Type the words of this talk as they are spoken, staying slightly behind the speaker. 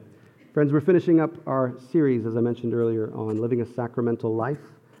Friends, we're finishing up our series, as I mentioned earlier, on living a sacramental life,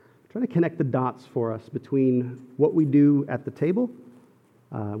 trying to connect the dots for us between what we do at the table,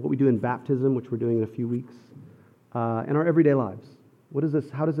 what we do in baptism, which we're doing in a few weeks, and our everyday lives.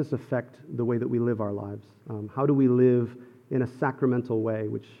 How does this affect the way that we live our lives? How do we live in a sacramental way,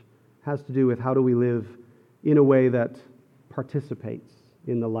 which has to do with how do we live in a way that participates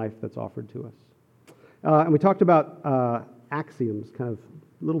in the life that's offered to us. And we talked about axioms, kind of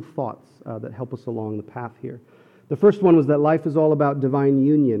little thoughts that help us along the path here. The first one was that life is all about divine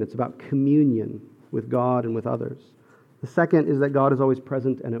union. It's about communion with God and with others. The second is that God is always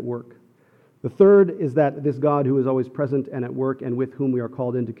present and at work. The third is that this God who is always present and at work and with whom we are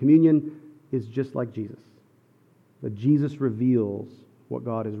called into communion is just like Jesus. That Jesus reveals what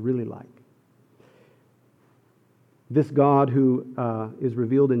God is really like. This God who is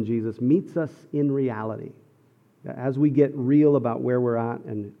revealed in Jesus meets us in reality. As we get real about where we're at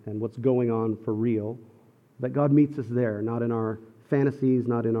and what's going on for real, that God meets us there, not in our fantasies,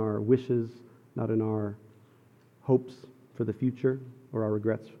 not in our wishes, not in our hopes for the future or our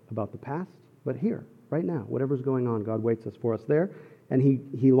regrets about the past, but here, right now, whatever's going on, God waits us for us there, and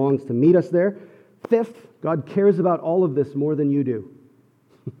He longs to meet us there. Fifth, God cares about all of this more than you do,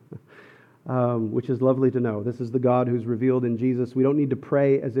 which is lovely to know. This is the God who's revealed in Jesus. We don't need to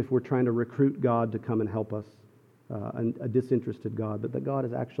pray as if we're trying to recruit God to come and help us. A disinterested God, but that God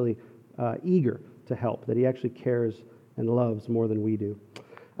is actually eager to help, that He actually cares and loves more than we do.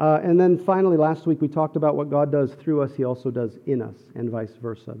 And then finally, last week we talked about what God does through us, He also does in us, and vice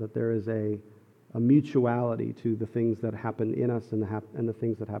versa, that there is a mutuality to the things that happen in us and the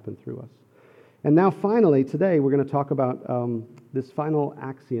things that happen through us. And now finally, today, we're going to talk about this final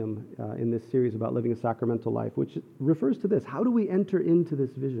axiom in this series about living a sacramental life, which refers to this. How do we enter into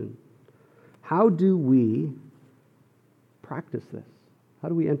this vision? How do we practice this? How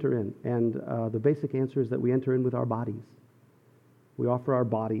do we enter in? And the basic answer is that we enter in with our bodies. We offer our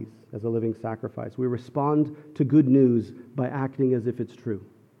bodies as a living sacrifice. We respond to good news by acting as if it's true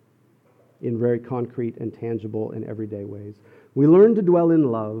in very concrete and tangible and everyday ways. We learn to dwell in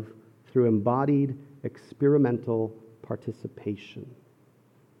love through embodied, experimental participation.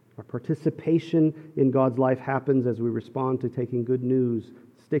 Our participation in God's life happens as we respond to taking good news,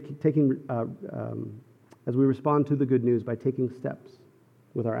 as we respond to the good news by taking steps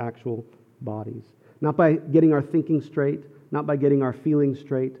with our actual bodies. Not by getting our thinking straight, not by getting our feelings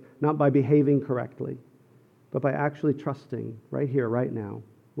straight, not by behaving correctly, but by actually trusting right here, right now,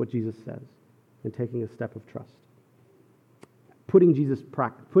 what Jesus says and taking a step of trust. Putting Jesus'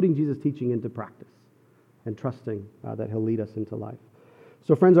 teaching into practice and trusting that He'll lead us into life.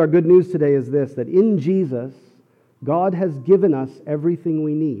 So friends, our good news today is this, that in Jesus, God has given us everything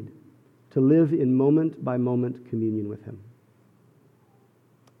we need to live in moment-by-moment communion with Him.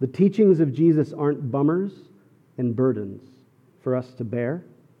 The teachings of Jesus aren't bummers and burdens for us to bear.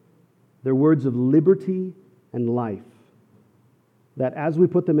 They're words of liberty and life that, as we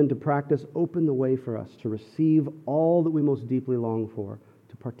put them into practice, open the way for us to receive all that we most deeply long for,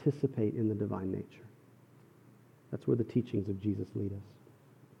 to participate in the divine nature. That's where the teachings of Jesus lead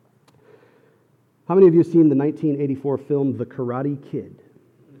us. How many of you have seen the 1984 film The Karate Kid?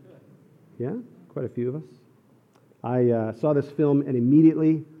 Yeah, quite a few of us. I saw this film and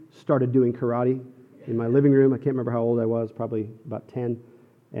immediately started doing karate in my living room. I can't remember how old I was, probably about 10,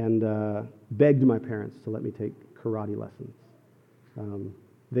 and begged my parents to let me take karate lessons.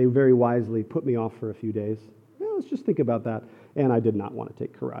 They very wisely put me off for a few days. Well, let's just think about that. And I did not want to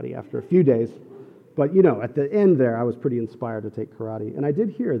take karate after a few days. But, at the end there, I was pretty inspired to take karate. And I did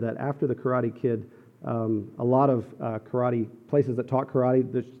hear that after The Karate Kid, a lot of karate places that taught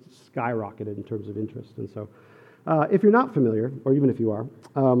karate, they skyrocketed in terms of interest. And so if you're not familiar, or even if you are,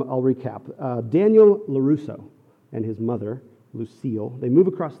 I'll recap. Daniel LaRusso and his mother, Lucille, they move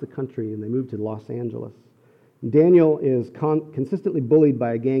across the country and they move to Los Angeles. Daniel is consistently bullied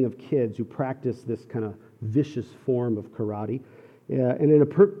by a gang of kids who practice this kind of vicious form of karate. And in a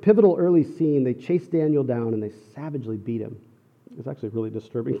pivotal early scene, they chase Daniel down and they savagely beat him. It's actually really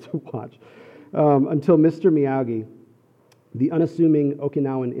disturbing to watch. Until Mr. Miyagi, the unassuming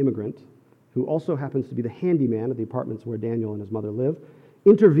Okinawan immigrant, who also happens to be the handyman at the apartments where Daniel and his mother live,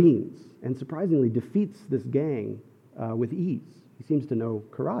 intervenes and surprisingly defeats this gang with ease. He seems to know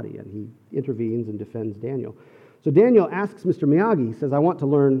karate, and he intervenes and defends Daniel. So Daniel asks Mr. Miyagi, he says, I want to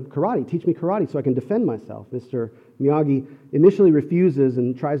learn karate. Teach me karate so I can defend myself. Mr. Miyagi initially refuses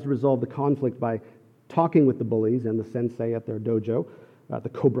and tries to resolve the conflict by talking with the bullies and the sensei at their dojo, the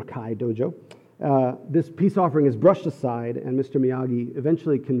Cobra Kai dojo. This peace offering is brushed aside, and Mr. Miyagi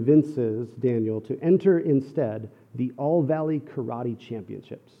eventually convinces Daniel to enter instead the All Valley Karate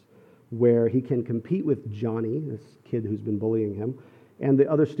Championships, where he can compete with Johnny, this kid who's been bullying him, and the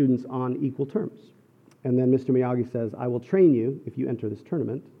other students on equal terms. And then Mr. Miyagi says, I will train you if you enter this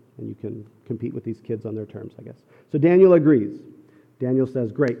tournament, and you can compete with these kids on their terms, I guess. So Daniel agrees. Daniel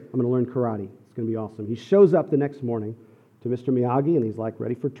says, great, I'm going to learn karate. It's going to be awesome. He shows up the next morning to Mr. Miyagi, and he's like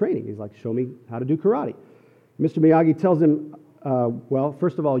ready for training. He's like, show me how to do karate. Mr. Miyagi tells him, well,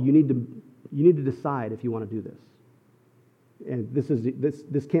 first of all, you need to decide if you want to do this. And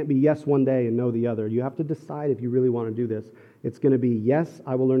this can't be yes one day and no the other. You have to decide if you really want to do this. It's going to be, yes,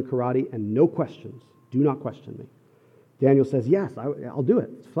 I will learn karate, and no questions. Do not question me. Daniel says, yes, I'll do it.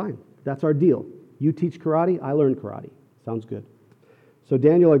 It's fine. That's our deal. You teach karate, I learn karate. Sounds good. So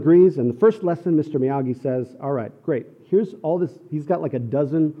Daniel agrees, and the first lesson, Mr. Miyagi says, all right, great. Here's all this. He's got like a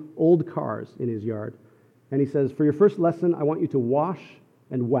dozen old cars in his yard. And he says, for your first lesson, I want you to wash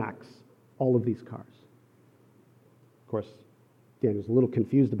and wax all of these cars. Of course, Daniel's a little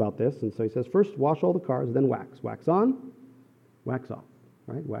confused about this, and so he says, first wash all the cars, then wax. Wax on, wax off,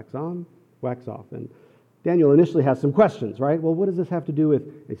 right? Wax on, wax off. And Daniel initially has some questions, right? Well, what does this have to do with?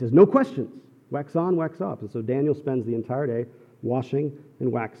 And he says, no questions. Wax on, wax off. And so Daniel spends the entire day washing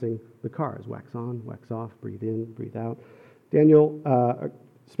and waxing the cars. Wax on, wax off, breathe in, breathe out. Daniel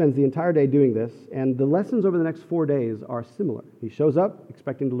spends the entire day doing this, and the lessons over the next 4 days are similar. He shows up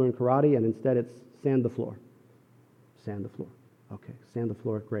expecting to learn karate, and instead it's sand the floor. Sand the floor. Okay, sand the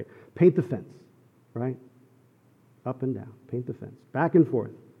floor, great. Paint the fence, right? Up and down, paint the fence. Back and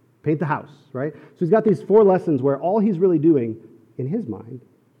forth, paint the house, right? So he's got these 4 lessons where all he's really doing, in his mind,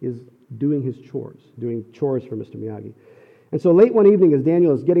 is doing his chores, doing chores for Mr. Miyagi. And so late one evening, as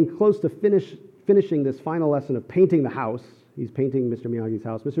Daniel is getting close to finishing this final lesson of painting the house, he's painting Mr. Miyagi's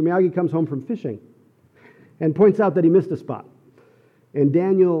house. Mr. Miyagi comes home from fishing and points out that he missed a spot. And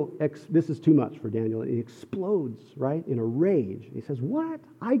Daniel, this is too much for Daniel. He explodes, right, in a rage. He says, what?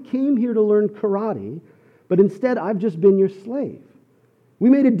 I came here to learn karate, but instead I've just been your slave. We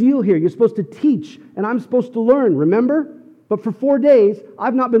made a deal here. You're supposed to teach, and I'm supposed to learn, remember? But for 4 days,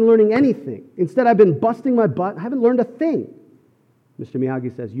 I've not been learning anything. Instead, I've been busting my butt. I haven't learned a thing. Mr.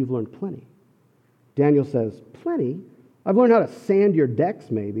 Miyagi says, you've learned plenty. Daniel says, plenty? I've learned how to sand your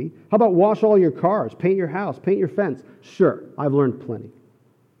decks, maybe. How about wash all your cars, paint your house, paint your fence? Sure, I've learned plenty.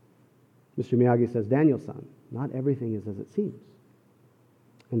 Mr. Miyagi says, Daniel-san, not everything is as it seems.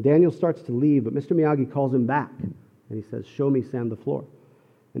 And Daniel starts to leave, but Mr. Miyagi calls him back, and he says, show me sand the floor.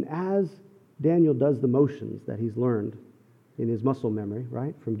 And as Daniel does the motions that he's learned in his muscle memory,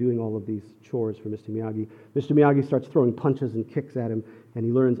 right, from doing all of these chores for Mr. Miyagi starts throwing punches and kicks at him, and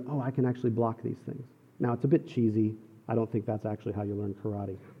he learns, oh, I can actually block these things. Now, it's a bit cheesy. I don't think that's actually how you learn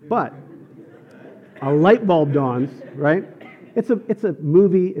karate. But a light bulb dawns, right? It's a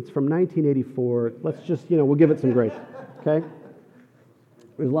movie. It's from 1984. Let's just, we'll give it some grace, okay?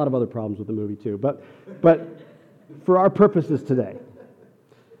 There's a lot of other problems with the movie, too. But for our purposes today,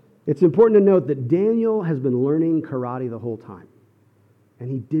 it's important to note that Daniel has been learning karate the whole time, and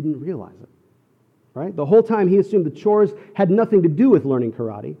he didn't realize it, right? The whole time he assumed the chores had nothing to do with learning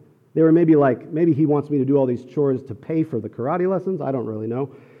karate. They were maybe he wants me to do all these chores to pay for the karate lessons. I don't really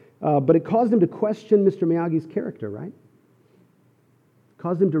know. But it caused him to question Mr. Miyagi's character, right? It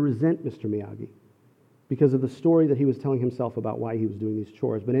caused him to resent Mr. Miyagi because of the story that he was telling himself about why he was doing these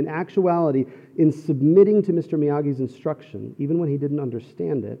chores. But in actuality, in submitting to Mr. Miyagi's instruction, even when he didn't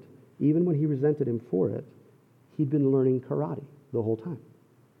understand it, even when he resented him for it, he'd been learning karate the whole time.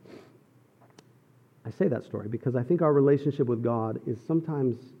 I say that story because I think our relationship with God is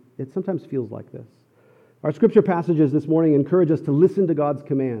sometimes feels like this. Our scripture passages this morning encourage us to listen to God's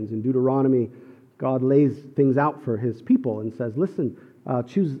commands. In Deuteronomy, God lays things out for his people and says, listen,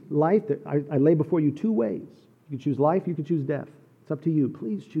 choose life. I lay before you 2 ways. You can choose life, you can choose death. It's up to you.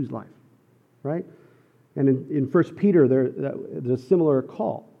 Please choose life, right? And in 1 Peter, there's a similar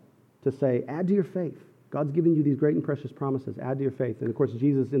call to say, add to your faith. God's given you these great and precious promises. Add to your faith. And of course,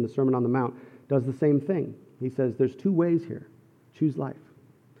 Jesus in the Sermon on the Mount does the same thing. He says, there's 2 ways here. Choose life.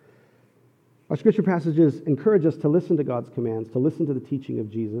 Our scripture passages encourage us to listen to God's commands, to listen to the teaching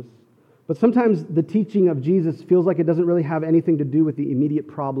of Jesus. But sometimes the teaching of Jesus feels like it doesn't really have anything to do with the immediate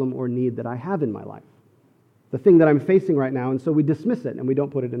problem or need that I have in my life, the thing that I'm facing right now, and so we dismiss it and we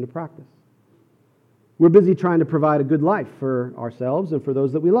don't put it into practice. We're busy trying to provide a good life for ourselves and for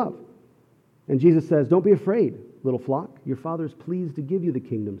those that we love. And Jesus says, don't be afraid, little flock. Your Father is pleased to give you the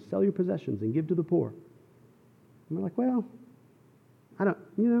kingdom. Sell your possessions and give to the poor. And we're like, well, I don't,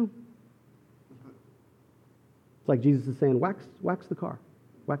 It's like Jesus is saying, wax the car.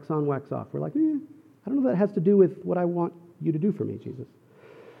 Wax on, wax off. We're like, I don't know if that has to do with what I want you to do for me, Jesus.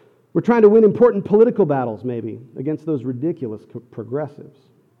 We're trying to win important political battles, maybe, against those ridiculous progressives.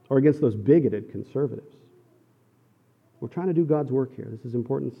 or against those bigoted conservatives. We're trying to do God's work here. This is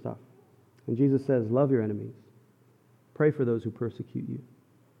important stuff. And Jesus says, love your enemies. Pray for those who persecute you.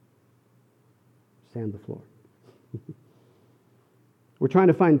 Sand the floor. We're trying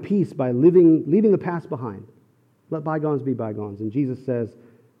to find peace by leaving the past behind. Let bygones be bygones. And Jesus says,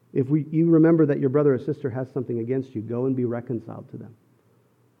 if you remember that your brother or sister has something against you, go and be reconciled to them.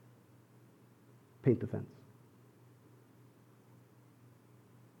 Paint the fence.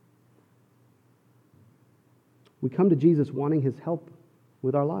 We come to Jesus wanting his help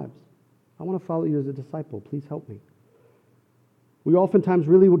with our lives. I want to follow you as a disciple. Please help me. We oftentimes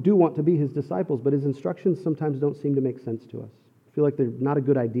really do want to be his disciples, but his instructions sometimes don't seem to make sense to us. I feel like they're not a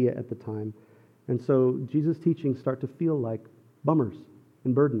good idea at the time. And so Jesus' teachings start to feel like bummers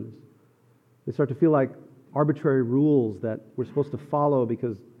and burdens. They start to feel like arbitrary rules that we're supposed to follow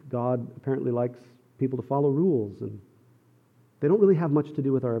because God apparently likes people to follow rules. And they don't really have much to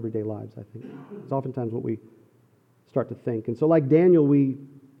do with our everyday lives, I think. It's oftentimes what we start to think. And so like Daniel, we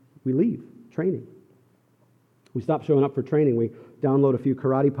leave training. We stop showing up for training. We download a few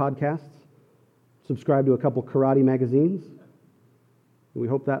karate podcasts, subscribe to a couple karate magazines, and we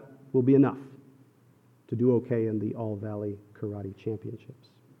hope that will be enough to do okay in the All Valley Karate Championships.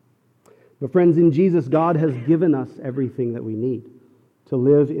 But friends, in Jesus, God has given us everything that we need to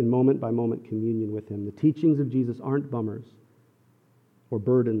live in moment-by-moment communion with him. The teachings of Jesus aren't bummers or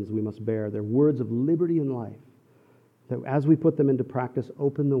burdens we must bear. They're words of liberty and life that as we put them into practice,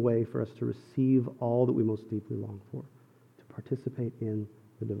 open the way for us to receive all that we most deeply long for, to participate in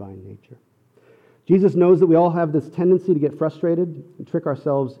the divine nature. Jesus knows that we all have this tendency to get frustrated and trick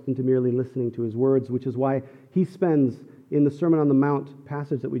ourselves into merely listening to his words, which is why he spends in the Sermon on the Mount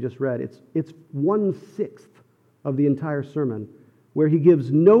passage that we just read, it's 1/6 of the entire sermon where he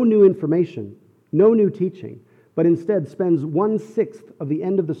gives no new information, no new teaching, but instead spends 1/6 of the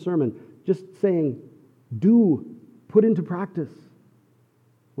end of the sermon just saying, put into practice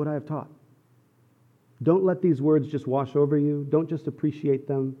what I have taught. Don't let these words just wash over you. Don't just appreciate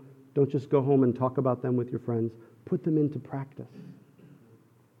them. Don't just go home and talk about them with your friends. Put them into practice.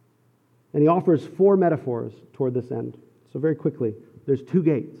 And he offers 4 metaphors toward this end. So very quickly, there's 2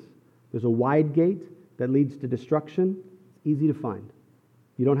 gates. There's a wide gate that leads to destruction. It's easy to find.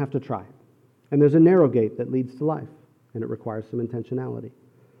 You don't have to try. And there's a narrow gate that leads to life, and it requires some intentionality.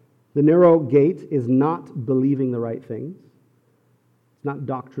 The narrow gate is not believing the right things. It's not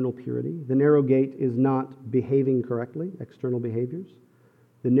doctrinal purity. The narrow gate is not behaving correctly, external behaviors.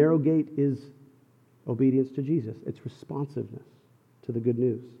 The narrow gate is obedience to Jesus. It's responsiveness to the good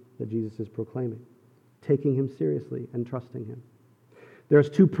news that Jesus is proclaiming, taking him seriously and trusting him. There's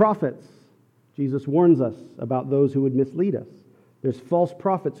 2 prophets. Jesus warns us about those who would mislead us. There's false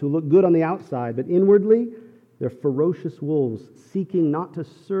prophets who look good on the outside, but inwardly they're ferocious wolves seeking not to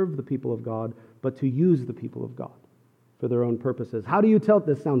serve the people of God, but to use the people of God for their own purposes. How do you tell?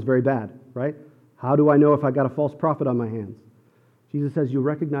 This sounds very bad, right? How do I know if I got a false prophet on my hands? Jesus says you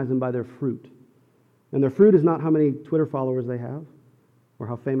recognize them by their fruit. And their fruit is not how many Twitter followers they have, or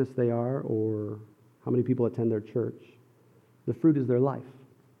how famous they are, or how many people attend their church. The fruit is their life.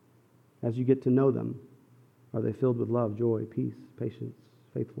 As you get to know them, are they filled with love, joy, peace, patience,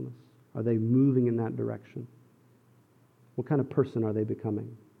 faithfulness? Are they moving in that direction? What kind of person are they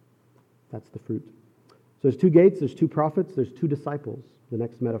becoming? That's the fruit. So there's 2 gates, there's 2 prophets, there's 2 disciples, the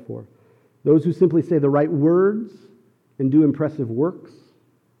next metaphor. Those who simply say the right words and do impressive works.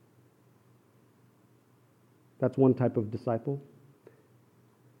 That's one type of disciple.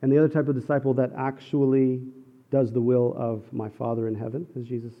 And the other type of disciple that actually does the will of my Father in heaven, as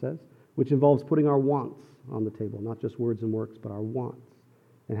Jesus says, which involves putting our wants on the table, not just words and works, but our wants,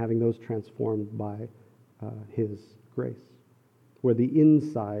 and having those transformed by his grace, where the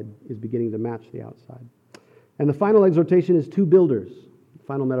inside is beginning to match the outside. And the final exhortation is 2 builders,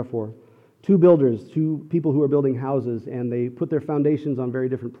 final metaphor. 2 builders, 2 people who are building houses, and they put their foundations on very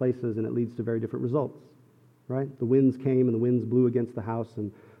different places, and it leads to very different results, right? The winds came, and the winds blew against the house,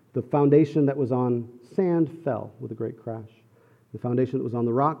 and the foundation that was on sand fell with a great crash. The foundation that was on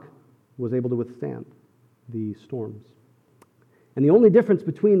the rock was able to withstand the storms. And the only difference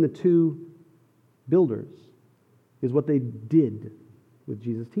between the 2 builders is what they did with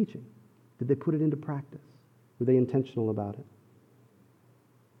Jesus' teaching. Did they put it into practice? Were they intentional about it?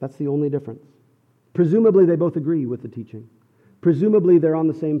 That's the only difference. Presumably, they both agree with the teaching. Presumably, they're on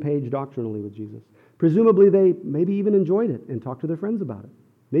the same page doctrinally with Jesus. Presumably, they maybe even enjoyed it and talked to their friends about it.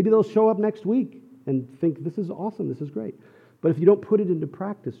 Maybe they'll show up next week and think, this is awesome, this is great. But if you don't put it into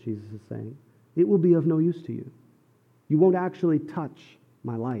practice, Jesus is saying, it will be of no use to you. You won't actually touch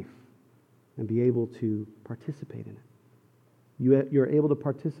my life and be able to participate in it. You're able to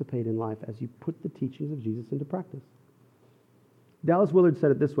participate in life as you put the teachings of Jesus into practice. Dallas Willard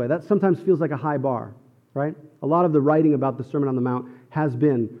said it this way. That sometimes feels like a high bar, right? A lot of the writing about the Sermon on the Mount has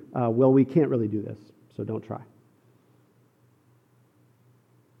been, well, we can't really do this, so don't try.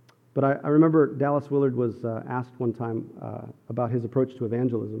 But I remember Dallas Willard was asked one time about his approach to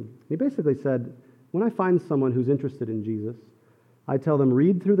evangelism. He basically said, when I find someone who's interested in Jesus, I tell them,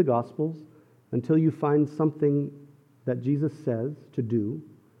 read through the Gospels until you find something that Jesus says to do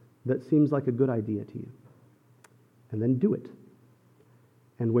that seems like a good idea to you. And then do it.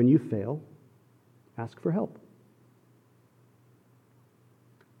 And when you fail, ask for help.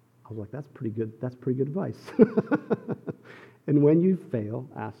 I was like, that's pretty good advice. And when you fail,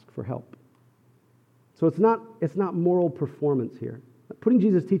 ask for help. So it's not moral performance here. Putting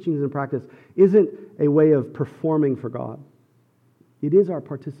Jesus' teachings into practice isn't a way of performing for God. It is our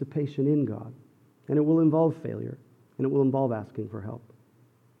participation in God. And it will involve failure. And it will involve asking for help.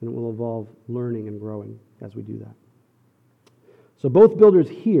 And it will involve learning and growing as we do that. So both builders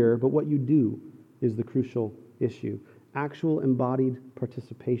hear, but what you do is the crucial issue. Actual embodied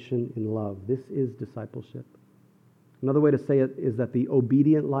participation in love. This is discipleship. Another way to say it is that the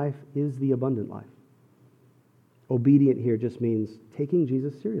obedient life is the abundant life. Obedient here just means taking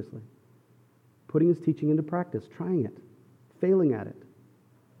Jesus seriously, putting his teaching into practice, trying it, failing at it,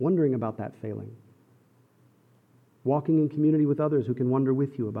 wondering about that failing, walking in community with others who can wonder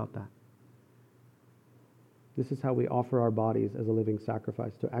with you about that. This is how we offer our bodies as a living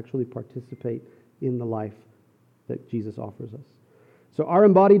sacrifice, to actually participate in the life that Jesus offers us. So our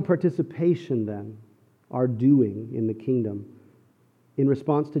embodied participation then, our doing in the kingdom, in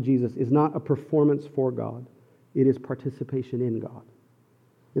response to Jesus, is not a performance for God. It is participation in God.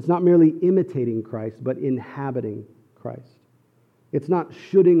 It's not merely imitating Christ, but inhabiting Christ. It's not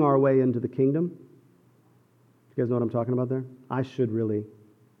shoulding our way into the kingdom. You guys know what I'm talking about there? I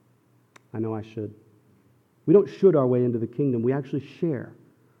know I should. We don't should our way into the kingdom. We actually share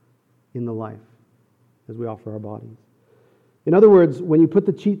in the life as we offer our bodies. In other words, when you put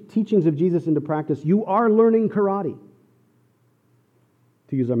the teachings of Jesus into practice, you are learning karate.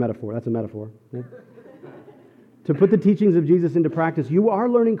 To use our metaphor, that's a metaphor. Yeah? To put the teachings of Jesus into practice, you are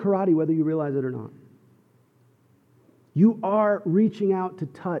learning karate whether you realize it or not. You are reaching out to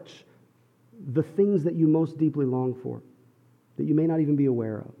touch the things that you most deeply long for, that you may not even be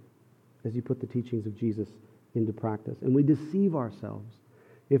aware of, as you put the teachings of Jesus into practice. And we deceive ourselves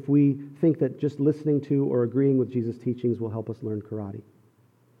if we think that just listening to or agreeing with Jesus' teachings will help us learn karate.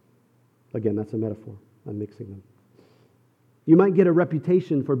 Again, that's a metaphor. I'm mixing them. You might get a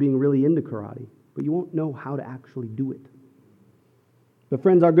reputation for being really into karate, but you won't know how to actually do it. But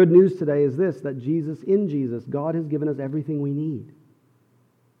friends, our good news today is this, that in Jesus, God has given us everything we need.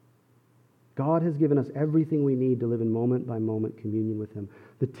 God has given us everything we need to live in moment-by-moment communion with him.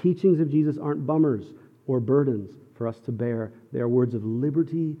 The teachings of Jesus aren't bummers or burdens for us to bear. They are words of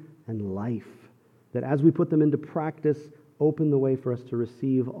liberty and life that as we put them into practice, open the way for us to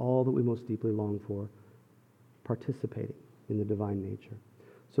receive all that we most deeply long for, participating in the divine nature.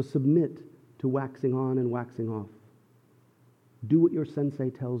 So submit to waxing on and waxing off. Do what your sensei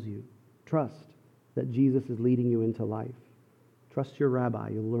tells you. Trust that Jesus is leading you into life. Trust your rabbi.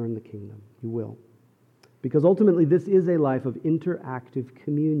 You'll learn the kingdom. You will. Because ultimately, this is a life of interactive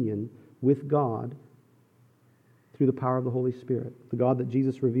communion with God through the power of the Holy Spirit. The God that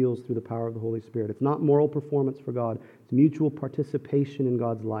Jesus reveals through the power of the Holy Spirit. It's not moral performance for God. It's mutual participation in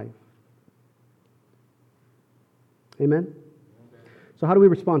God's life. Amen? So how do we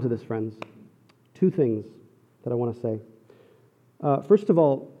respond to this, friends? Two things that I want to say. First of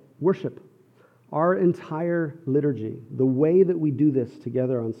all, worship. Our entire liturgy, the way that we do this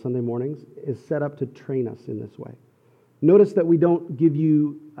together on Sunday mornings, is set up to train us in this way. Notice that we don't give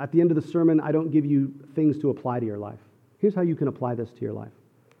you, at the end of the sermon, I don't give you things to apply to your life. Here's how you can apply this to your life.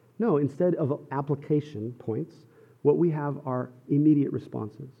 No, instead of application points, what we have are immediate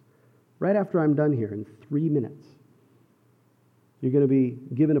responses. Right after I'm done here, in 3 minutes, you're going to be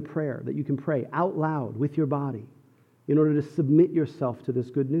given a prayer that you can pray out loud with your body in order to submit yourself to this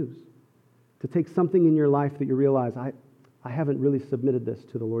good news. To take something in your life that you realize, I haven't really submitted this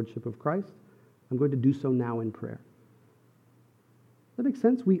to the Lordship of Christ. I'm going to do so now in prayer. That makes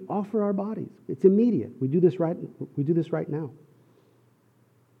sense? We offer our bodies. It's immediate. We do this right now.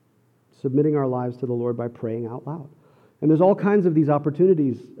 Submitting our lives to the Lord by praying out loud. And there's all kinds of these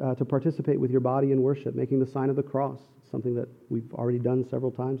opportunities to participate with your body in worship, making the sign of the cross, something that we've already done several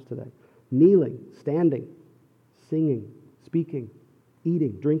times today. Kneeling, standing, singing, speaking,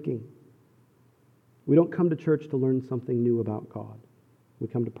 eating, drinking. We don't come to church to learn something new about God. We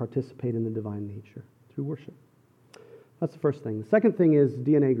come to participate in the divine nature through worship. That's the first thing. The second thing is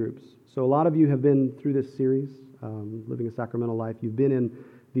DNA groups. So a lot of you have been through this series, Living a Sacramental Life. You've been in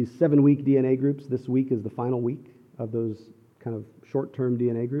these 7-week DNA groups. This week is the final week of those kind of short-term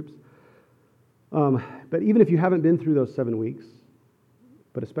DNA groups. But even if you haven't been through those 7 weeks,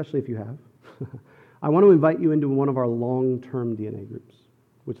 but especially if you have, I want to invite you into one of our long-term DNA groups,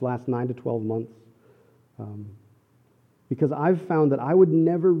 which lasts 9 to 12 months. Because I've found that I would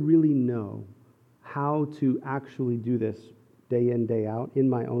never really know how to actually do this day in, day out in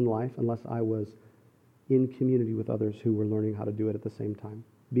my own life unless I was in community with others who were learning how to do it at the same time.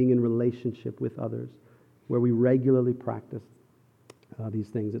 Being in relationship with others, where we regularly practice these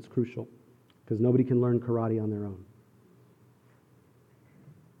things. It's crucial, because nobody can learn karate on their own.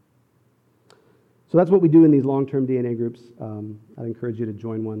 So that's what we do in these long-term DNA groups. I'd encourage you to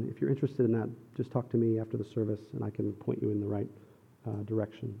join one. If you're interested in that, just talk to me after the service, and I can point you in the right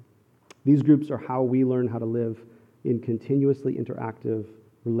direction. These groups are how we learn how to live in continuously interactive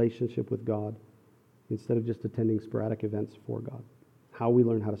relationship with God instead of just attending sporadic events for God. How we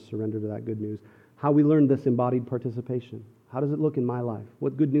learn how to surrender to that good news. How we learn this embodied participation. How does it look in my life?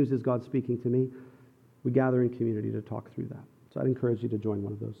 What good news is God speaking to me? We gather in community to talk through that. So I'd encourage you to join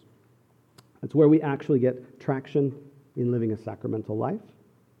one of those. It's where we actually get traction in living a sacramental life.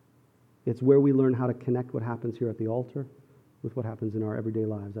 It's where we learn how to connect what happens here at the altar with what happens in our everyday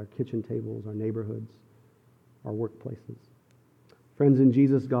lives, our kitchen tables, our neighborhoods, our workplaces. Friends, in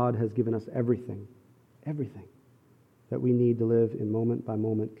Jesus, God has given us everything that we need to live in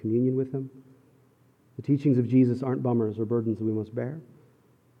moment-by-moment communion with Him. The teachings of Jesus aren't bummers or burdens that we must bear.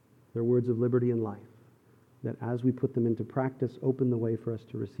 They're words of liberty and life that, as we put them into practice, open the way for us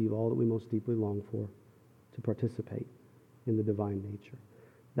to receive all that we most deeply long for, to participate in the divine nature.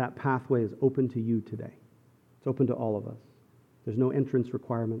 That pathway is open to you today. It's open to all of us. There's no entrance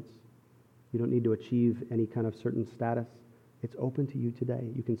requirements. You don't need to achieve any kind of certain status. It's open to you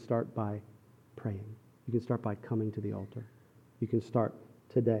today. You can start by praying. You can start by coming to the altar. You can start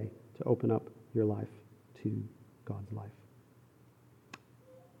today to open up your life to God's life.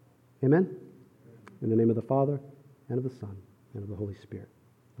 Amen? In the name of the Father, and of the Son, and of the Holy Spirit.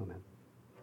 Amen.